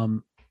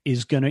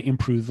is going to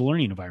improve the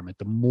learning environment.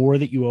 The more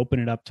that you open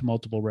it up to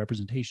multiple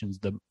representations,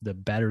 the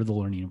better the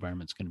learning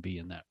environment is going to be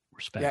in that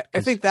respect. Yeah,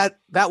 I think that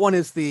one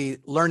is the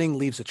learning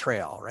leaves a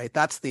trail, right?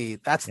 That's the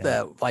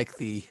like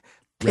the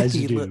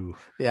residue.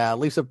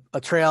 Leaves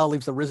a trail,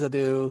 leaves a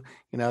residue.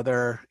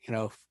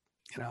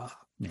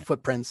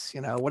 Footprints,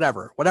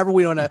 whatever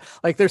we want to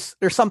like. There's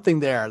something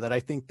there that I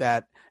think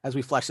that as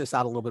we flesh this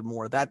out a little bit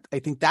more, that I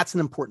think that's an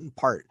important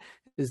part,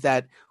 is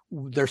that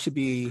there should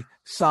be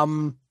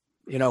some,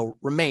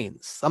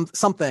 remains,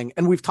 something.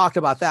 And we've talked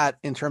about that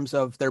in terms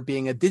of there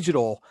being a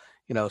digital,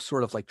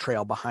 sort of like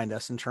trail behind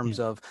us in terms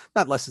of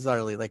not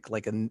necessarily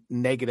like a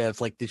negative,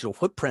 like digital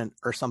footprint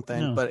or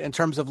something, but in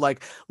terms of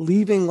like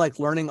leaving like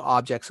learning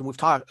objects. And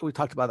we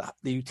talked about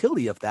the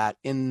utility of that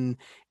in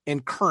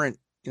current,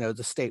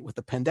 the state with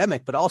the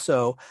pandemic, but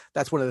also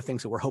that's one of the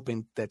things that we're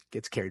hoping that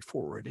gets carried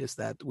forward, is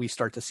that we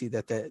start to see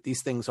that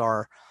these things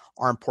are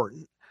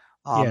important.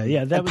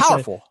 That was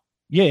powerful.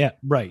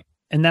 Right.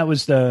 And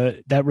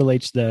that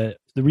relates the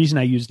reason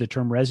I used the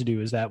term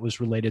residue is that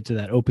was related to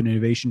that Open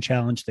Innovation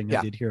Challenge thing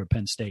I did here at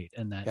Penn State.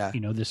 And that,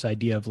 this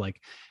idea of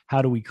like,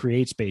 how do we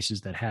create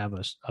spaces that have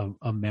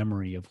a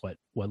memory of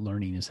what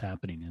learning is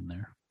happening in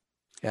there?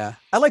 Yeah.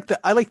 I like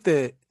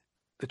the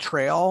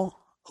trail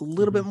a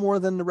little bit more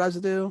than the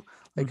residue,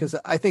 because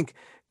I think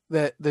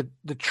the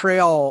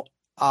trail,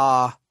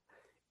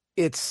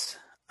 it's,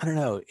 I don't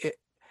know,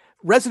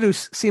 residue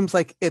seems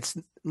like it's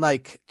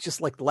like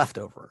just like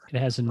leftover. It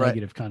has a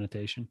negative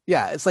connotation.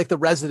 Yeah, it's like the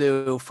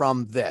residue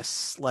from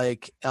this.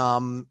 Like,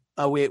 I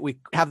we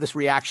have this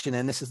reaction,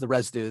 and this is the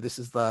residue, this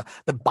is the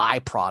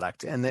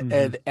byproduct,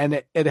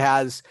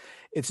 and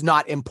it's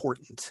not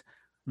important,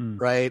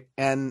 right?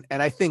 And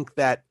I think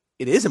that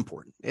it is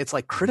important. It's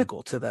like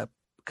critical to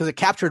because it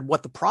captured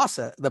what the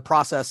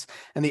process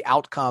and the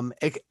outcome,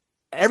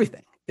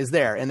 everything is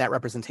there in that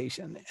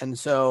representation. And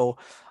so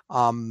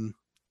I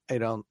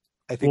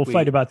think we'll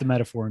fight about the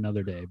metaphor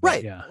another day.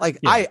 Right. Yeah.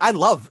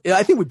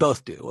 I think we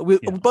both do. We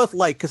both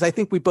because I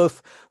think we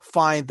both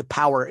find the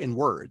power in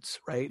words,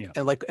 right? Yeah.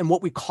 And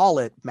what we call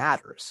it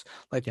matters.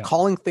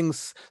 Calling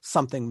things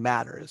something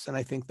matters. And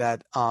I think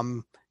that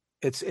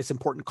it's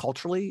important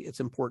culturally. It's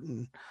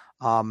important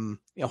from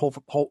a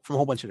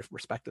whole bunch of different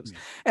perspectives. Yeah.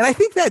 And I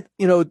think that,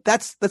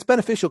 that's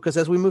beneficial, because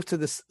as we move to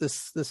this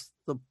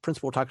the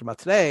principle we're talking about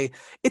today,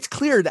 it's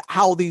clear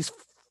how these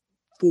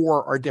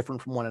four are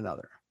different from one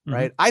another.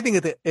 Right. I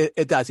think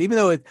it does, even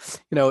though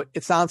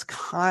it sounds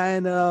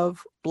kind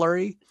of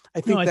blurry.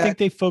 I think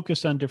they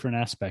focus on different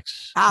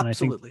aspects.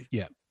 Absolutely.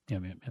 Yeah.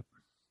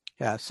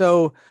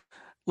 So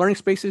learning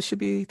spaces should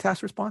be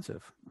task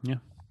responsive. Yeah.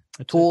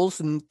 Tools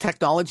and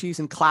technologies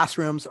in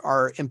classrooms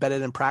are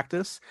embedded in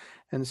practice.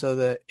 And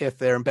so if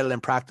they're embedded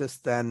in practice,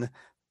 then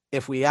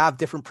if we have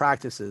different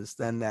practices,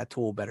 then that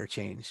tool better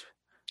change.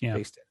 Yeah.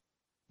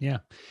 Yeah.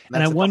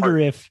 And I wonder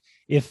if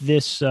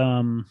this,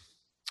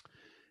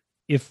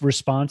 if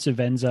responsive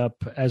ends up,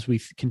 as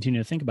we continue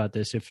to think about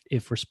this,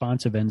 if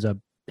responsive ends up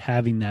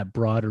having that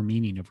broader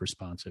meaning of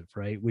responsive,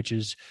 right? Which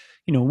is,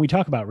 when we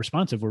talk about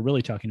responsive, we're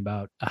really talking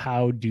about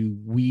how do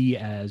we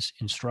as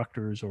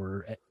instructors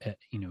or,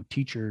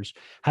 teachers,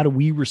 how do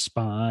we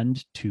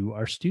respond to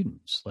our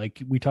students?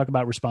 Like we talk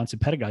about responsive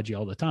pedagogy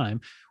all the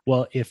time.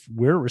 Well, if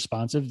we're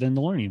responsive, then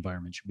the learning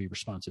environment should be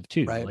responsive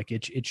too. Right. Like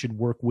it should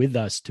work with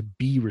us to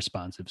be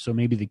responsive. So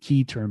maybe the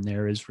key term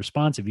there is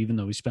responsive, even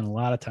though we spend a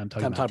lot of time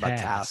talking about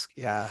task.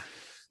 Yeah.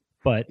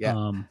 But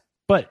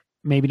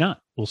maybe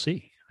not. We'll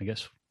see, I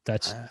guess.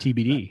 That's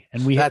TBD.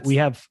 And we have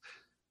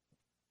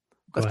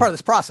that's part of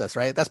this process,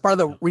 right? That's part of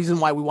the reason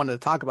why we wanted to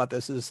talk about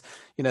this is,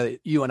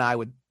 you and I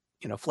would,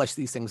 flesh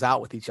these things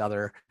out with each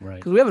other. Right.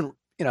 Because we haven't,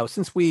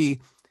 since we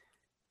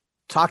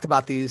talked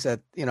about these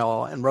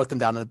and wrote them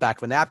down in the back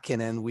of a napkin,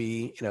 and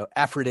we,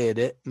 efforted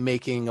it,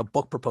 making a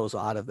book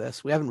proposal out of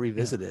this. We haven't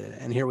revisited it.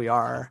 And here we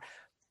are.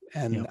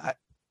 And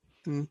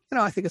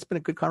I think it's been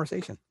a good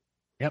conversation.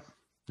 Yep.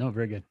 No,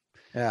 very good.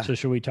 Yeah. So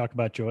should we talk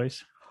about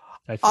Joyce?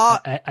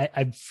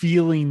 I'm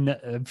feeling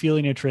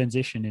a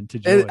transition into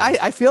joy.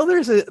 I feel there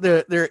is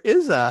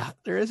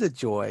a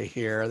joy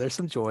here. There's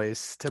some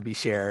joys to be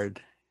shared.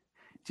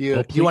 Do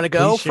you want to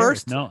go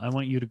first? No, I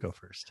want you to go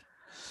first.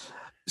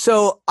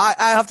 So I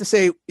have to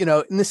say,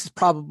 and this is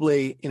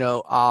probably,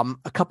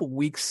 a couple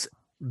weeks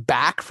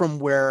back from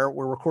where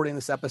we're recording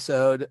this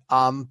episode.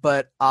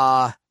 But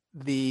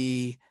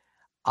the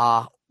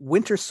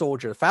Winter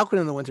Soldier, Falcon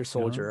and the Winter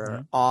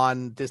Soldier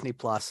on Disney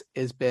Plus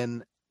has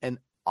been an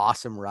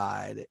awesome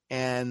ride.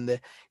 And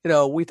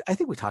I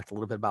think we talked a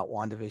little bit about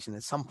WandaVision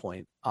at some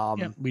point.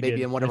 We did.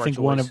 In one of I our think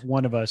joys.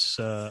 one of us,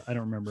 I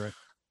don't remember it.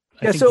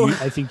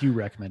 I think you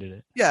recommended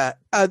it. Yeah.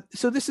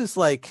 So this is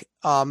like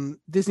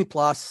Disney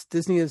Plus.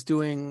 Disney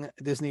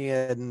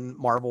and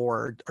Marvel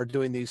are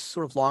doing these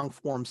sort of long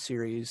form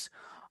series.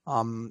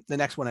 The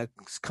next one is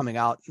coming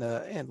out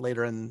and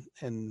later in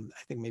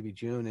I think maybe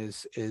June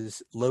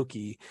is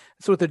Loki.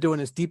 So what they're doing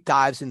is deep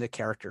dives into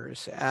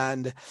characters.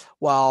 And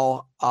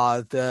while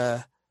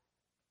the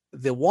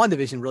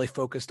WandaVision really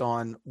focused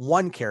on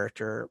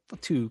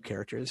two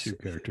characters.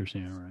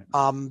 Yeah,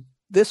 right.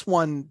 This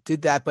one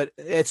did that, but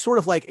it's sort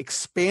of like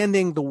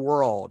expanding the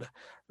world,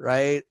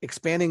 right?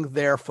 Expanding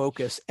their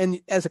focus.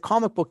 And as a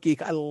comic book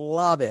geek, I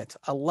love it.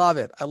 I love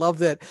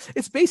that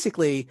it's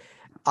basically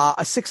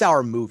a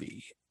 6-hour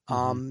movie.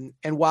 And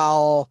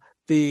while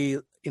the,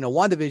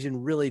 WandaVision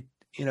really,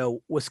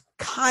 was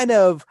kind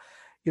of,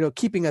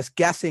 keeping us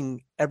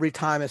guessing every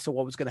time as to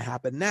what was going to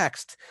happen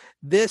next,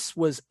 this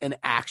was an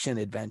action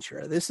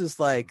adventure. This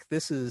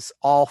is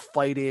all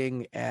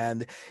fighting,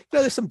 and,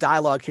 there's some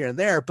dialogue here and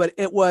there, but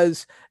it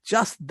was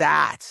just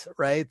that,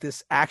 right?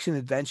 This action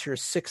adventure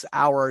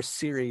 6-hour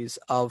series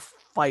of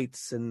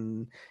fights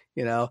and,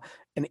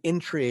 an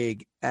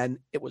intrigue, and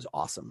it was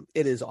awesome.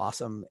 It is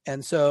awesome.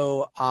 And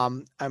so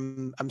I'm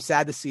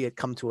sad to see it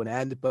come to an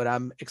end, but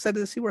I'm excited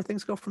to see where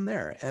things go from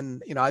there.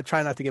 And I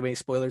try not to give any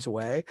spoilers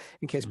away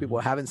in case people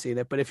haven't seen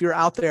it, but if you're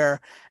out there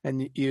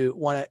and you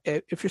want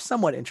to, if you're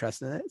somewhat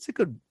interested in it, it's a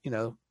good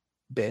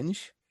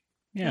binge.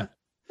 Yeah.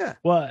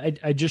 Well,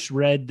 I just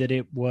read that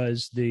it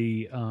was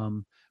the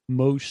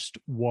most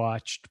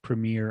watched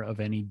premiere of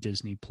any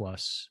Disney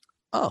Plus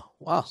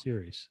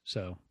series.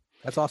 So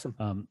that's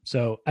awesome.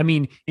 So, I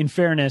mean, in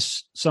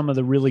fairness, some of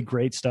the really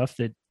great stuff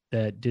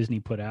that Disney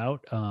put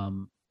out,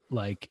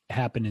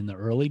 happened in the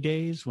early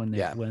days when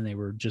they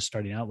were just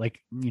starting out. Like,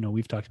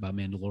 we've talked about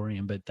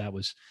Mandalorian, but that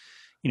was,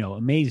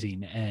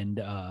 amazing. And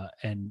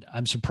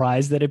I'm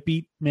surprised that it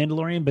beat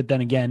Mandalorian, but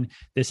then again,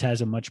 this has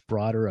a much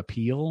broader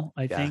appeal,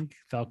 I think.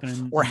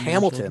 Falcon or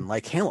Hamilton,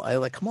 like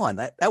come on,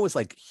 that was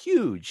like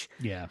huge.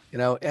 Yeah.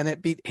 And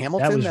it beat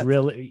Hamilton. That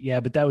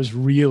was but that was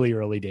really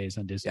early days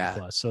on Disney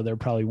Plus. So there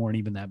probably weren't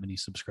even that many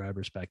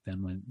subscribers back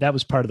then. When that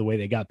was part of the way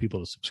they got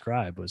people to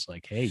subscribe was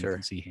like, hey, you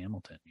can see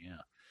Hamilton. Yeah.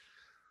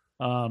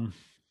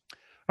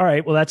 All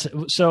right. Well,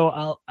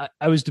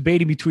 I was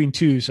debating between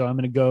two, so I'm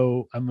going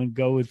to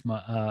go with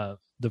my,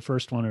 the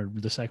first one or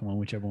the second one,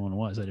 whichever one it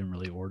was. I didn't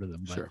really order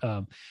them,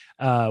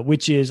 but,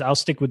 which is, I'll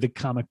stick with the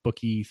comic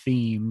booky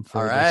theme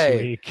for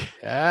this week.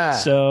 Yeah.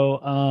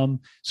 So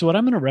what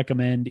I'm going to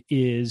recommend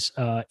is,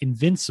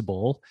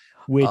 Invincible,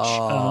 which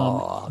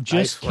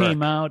just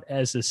came out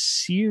as a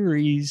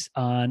series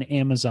on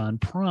Amazon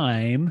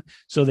Prime.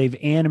 So they've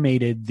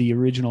animated the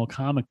original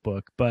comic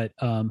book, but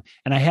and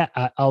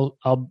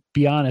I'll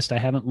be honest, I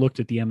haven't looked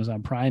at the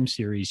Amazon Prime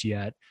series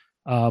yet.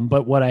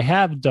 But what I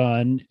have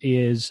done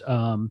is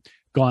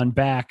gone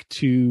back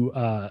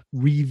to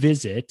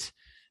revisit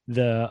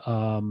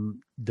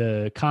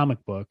the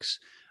comic books.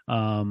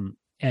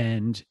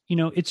 And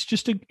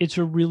it's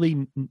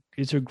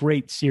a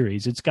great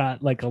series. It's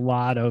got like a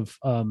lot of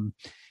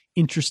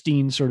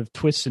interesting sort of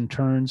twists and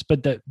turns,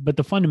 but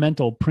the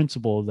fundamental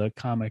principle of the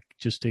comic,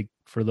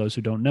 for those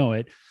who don't know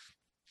it,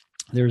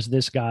 there's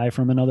this guy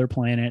from another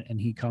planet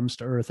and he comes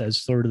to Earth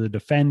as sort of the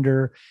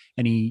defender,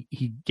 and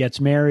he gets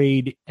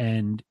married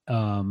and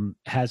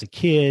has a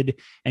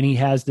kid, and he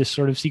has this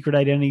sort of secret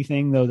identity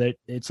thing, though that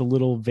it's a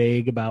little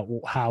vague about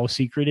how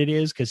secret it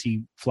is because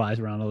he flies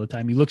around all the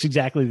time. He looks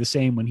exactly the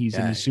same when he's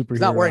in his superhero. He's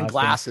not wearing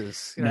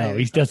glasses. No,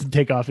 he doesn't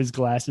take off his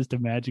glasses to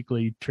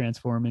magically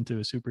transform into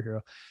a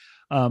superhero.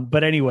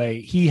 But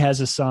anyway, he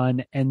has a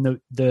son, and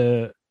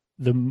the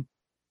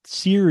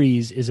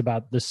series is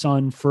about the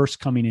son first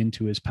coming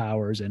into his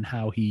powers and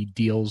how he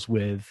deals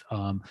with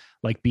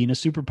like being a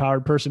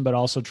superpowered person, but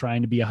also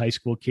trying to be a high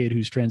school kid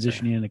who's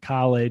transitioning into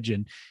college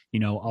and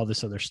all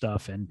this other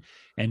stuff. And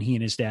he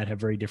and his dad have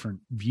very different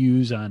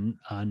views on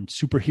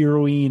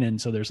superheroing, and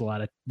so there's a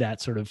lot of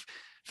that sort of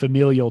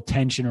familial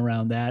tension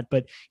around that.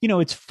 But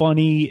it's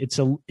funny, it's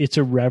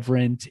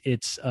irreverent,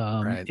 it's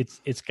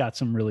got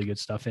some really good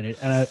stuff in it,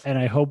 and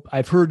I hope,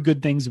 I've heard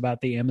good things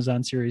about the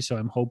Amazon series, so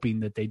I'm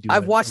hoping that they do.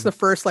 I've watched the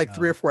first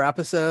 3 or 4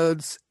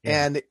 episodes,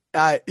 and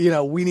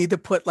we need to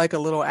put like a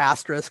little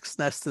asterisk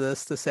next to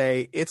this to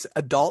say it's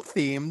adult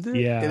themed.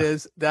 It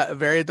is that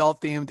very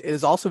adult themed. It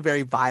is also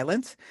very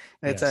violent,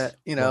 and it's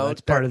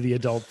it's part of the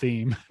adult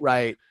theme,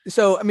 right?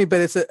 So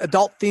but it's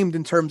adult themed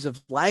in terms of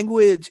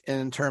language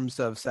and in terms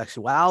of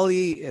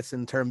sexuality. It's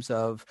in terms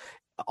of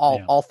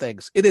all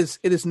things. It is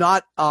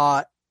not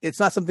it's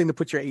not something to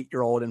put your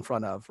 8-year-old in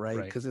front of,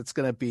 right? Because it's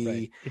going to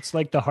be. It's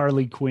like the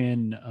Harley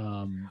Quinn.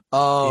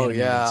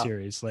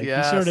 Series. Like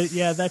you sort of,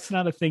 that's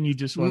not a thing you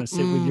just want to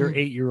sit with your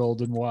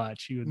 8-year-old and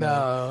watch.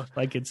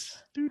 Like it's.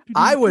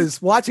 I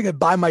was watching it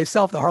by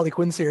myself, the Harley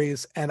Quinn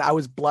series, and I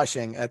was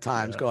blushing at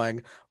times,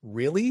 going,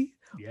 "Really,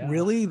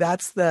 really?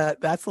 That's the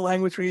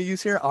language we're going to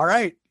use here? All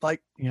right,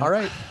 all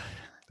right."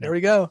 There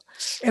we go.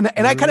 And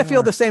I kind of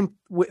feel the same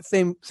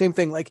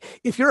thing. Like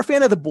if you're a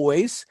fan of The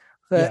Boys.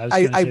 I was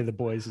going to say The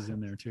Boys is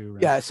in there too.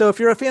 Right? Yeah. So if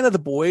you're a fan of The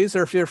Boys,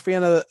 or if you're a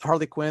fan of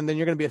Harley Quinn, then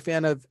you're going to be a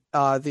fan of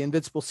the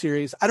Invincible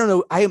series. I don't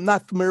know. I am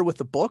not familiar with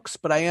the books,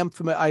 but I am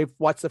familiar. I've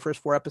watched the first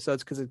 4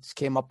 episodes because it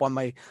came up on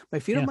my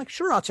feed. I'm like,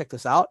 sure, I'll check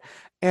this out.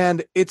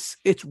 And it's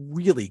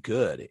really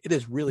good. It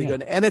is really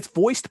good. And it's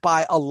voiced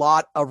by a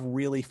lot of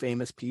really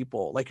famous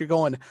people. Like you're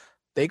going,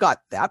 they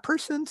got that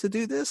person to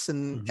do this,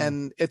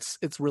 and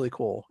it's really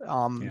cool.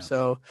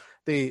 So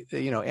they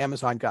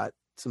Amazon got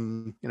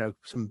some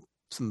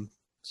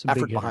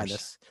effort behind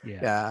this.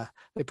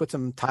 They put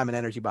some time and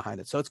energy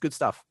behind it, so it's good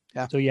stuff.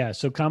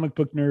 So comic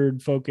book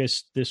nerd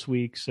focused this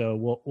week, so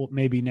we'll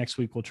maybe next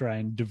week we'll try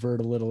and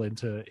divert a little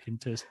into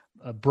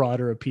a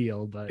broader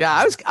appeal. But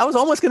I was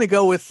almost going to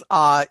go with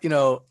some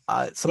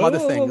other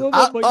thing.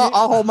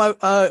 I'll hold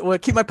my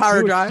keep my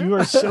powder dry. You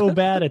are so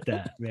bad at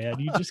that, man.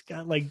 You just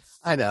got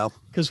I know,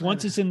 because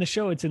once it's in the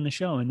show,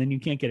 and then you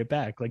can't get it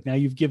back. Like now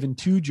you've given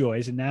 2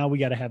 joys, and now we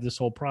got to have this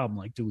whole problem.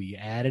 Like, do we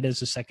add it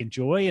as a second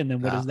joy, and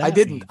then what does that?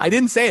 I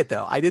didn't say it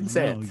though. I didn't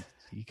say it.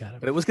 You got it.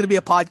 But it was going to be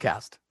a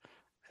podcast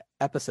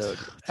episode.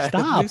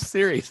 Stop. New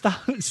series.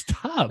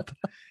 Stop.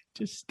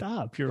 Just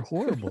stop. You're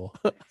horrible.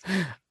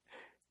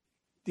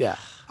 Yeah,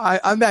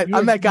 I'm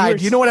that guy.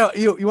 Do you know what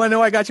you want to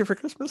know? I got you for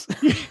Christmas.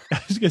 I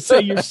was gonna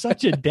say you're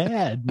such a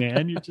dad,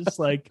 man. You're just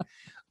like,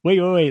 wait.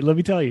 Let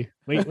me tell you.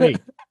 Wait.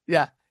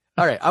 Yeah.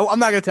 All right. I'm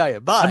not gonna tell you,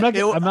 but I'm not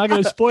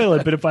gonna spoil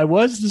it. But if I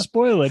was to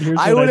spoil it,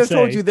 I would have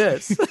told you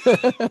this.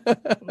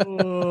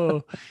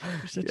 Oh,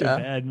 you're such a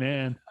bad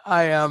man.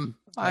 I am.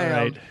 All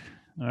right.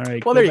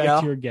 Well, there you go.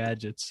 To your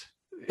gadgets.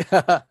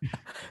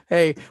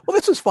 Hey, well,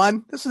 this was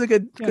fun. This was a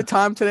good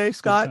time today,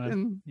 Scott.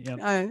 And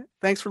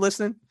thanks for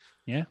listening.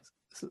 Yeah.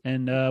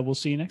 And we'll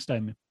see you next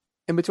time.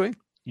 In between.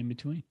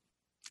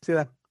 See you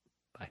then.